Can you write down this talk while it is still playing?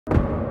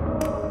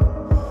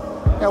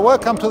Yeah,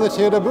 welcome to the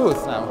Toyota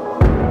booth now.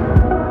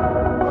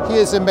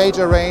 Here's a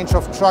major range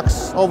of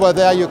trucks. Over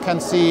there you can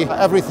see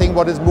everything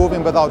what is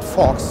moving without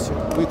forks.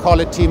 We call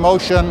it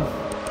T-motion.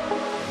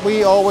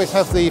 We always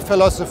have the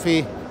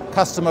philosophy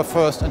customer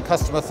first and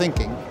customer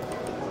thinking.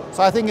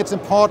 So I think it's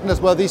important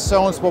as well, these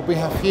zones, what we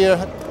have here,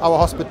 our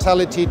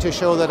hospitality, to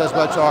show that as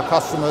well to our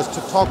customers,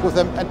 to talk with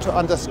them and to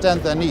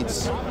understand their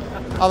needs.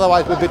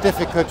 Otherwise it will be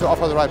difficult to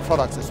offer the right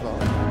products as well.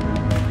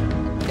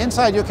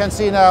 Inside you can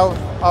see now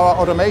our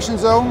automation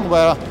zone,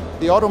 where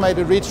the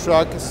automated reach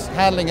truck is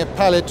handling a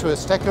pallet to a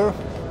stacker,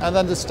 and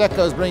then the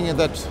stacker is bringing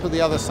that to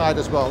the other side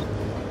as well.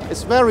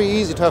 It's very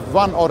easy to have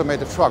one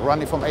automated truck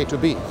running from A to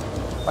B.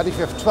 But if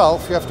you have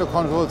 12, you have to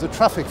control the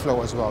traffic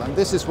flow as well. And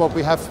this is what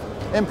we have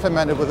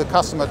implemented with the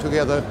customer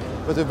together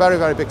with a very,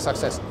 very big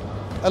success.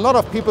 A lot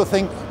of people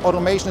think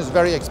automation is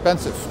very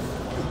expensive.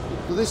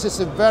 So this is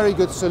a very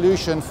good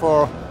solution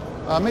for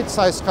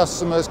mid-sized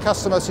customers,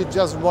 customers who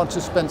just want to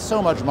spend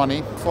so much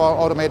money for an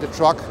automated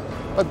truck,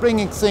 but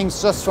bringing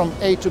things just from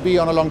A to B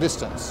on a long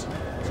distance.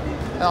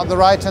 And on the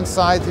right-hand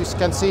side, you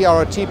can see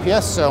our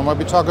TPS zone, where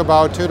we talk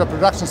about Toyota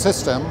Production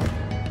System.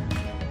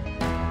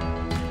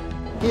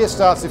 Here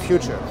starts the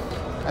future.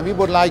 And we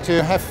would like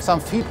to have some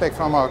feedback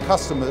from our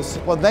customers,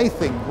 what they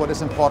think, what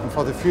is important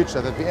for the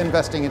future, that we're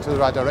investing into the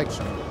right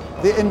direction.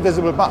 The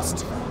invisible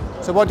mast.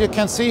 So what you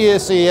can see here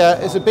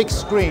is a big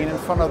screen in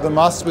front of the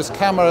mast with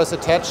cameras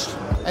attached.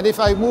 And if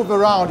I move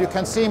around, you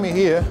can see me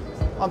here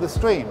on the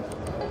screen.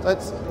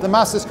 The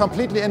mast is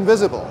completely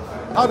invisible.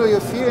 How do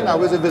you feel now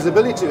with the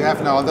visibility you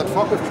have now on that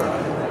forklift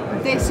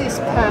truck? This is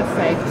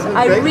perfect.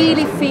 I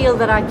really feel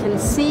that I can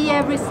see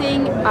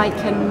everything, I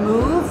can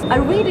move. I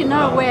really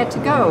know where to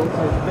go.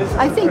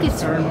 I think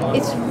it's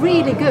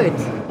really good.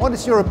 What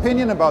is your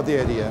opinion about the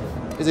idea?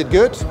 Is it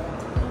good?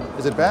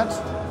 Is it bad?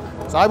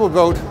 So I would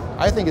vote,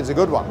 I think it's a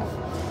good one.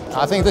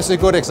 I think this is a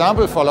good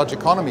example for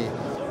Logiconomi.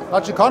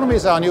 Logiconomi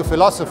is our new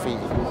philosophy,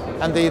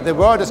 and the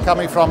word is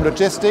coming from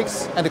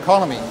logistics and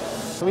economy.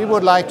 So we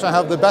would like to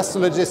have the best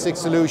logistics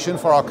solution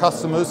for our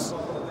customers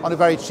on a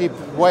very cheap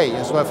way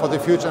as well for the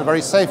future, in a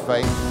very safe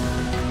way.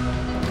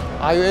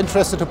 Are you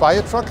interested to buy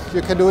a truck?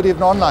 You can do it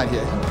even online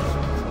here.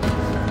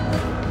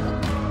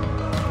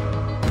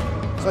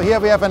 So here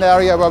we have an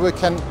area where we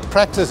can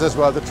practice as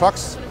well the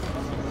trucks.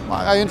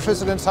 Are you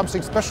interested in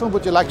something special?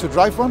 Would you like to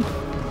drive one?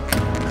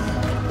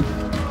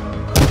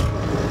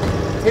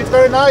 It's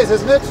very nice,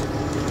 isn't it?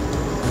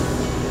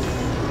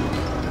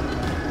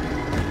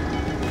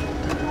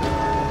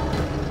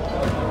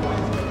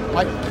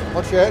 Mike,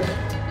 watch your head.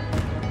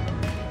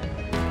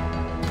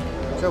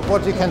 So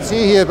what you can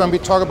see here when we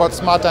talk about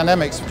smart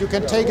dynamics, you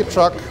can take a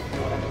truck,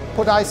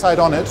 put eyesight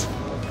on it,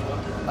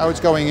 now it's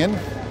going in.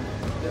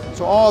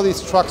 So all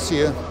these trucks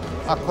here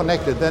are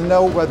connected, they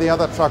know where the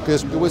other truck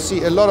is. You will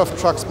see a lot of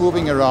trucks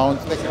moving around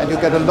and you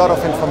get a lot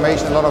of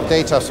information, a lot of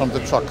data from the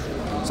truck.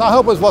 So I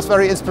hope it was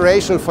very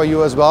inspirational for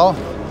you as well,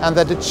 and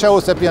that it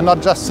shows that we are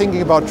not just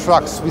thinking about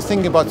trucks, we're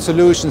thinking about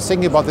solutions,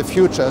 thinking about the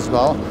future as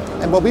well.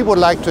 And what we would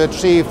like to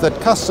achieve, that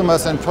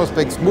customers and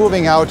prospects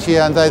moving out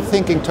here and they're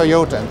thinking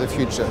Toyota in the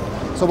future.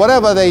 So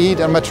whatever they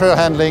need in material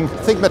handling,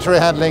 think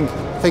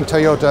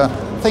Toyota,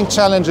 think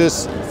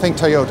challenges, think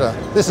Toyota.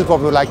 This is what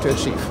we would like to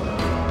achieve.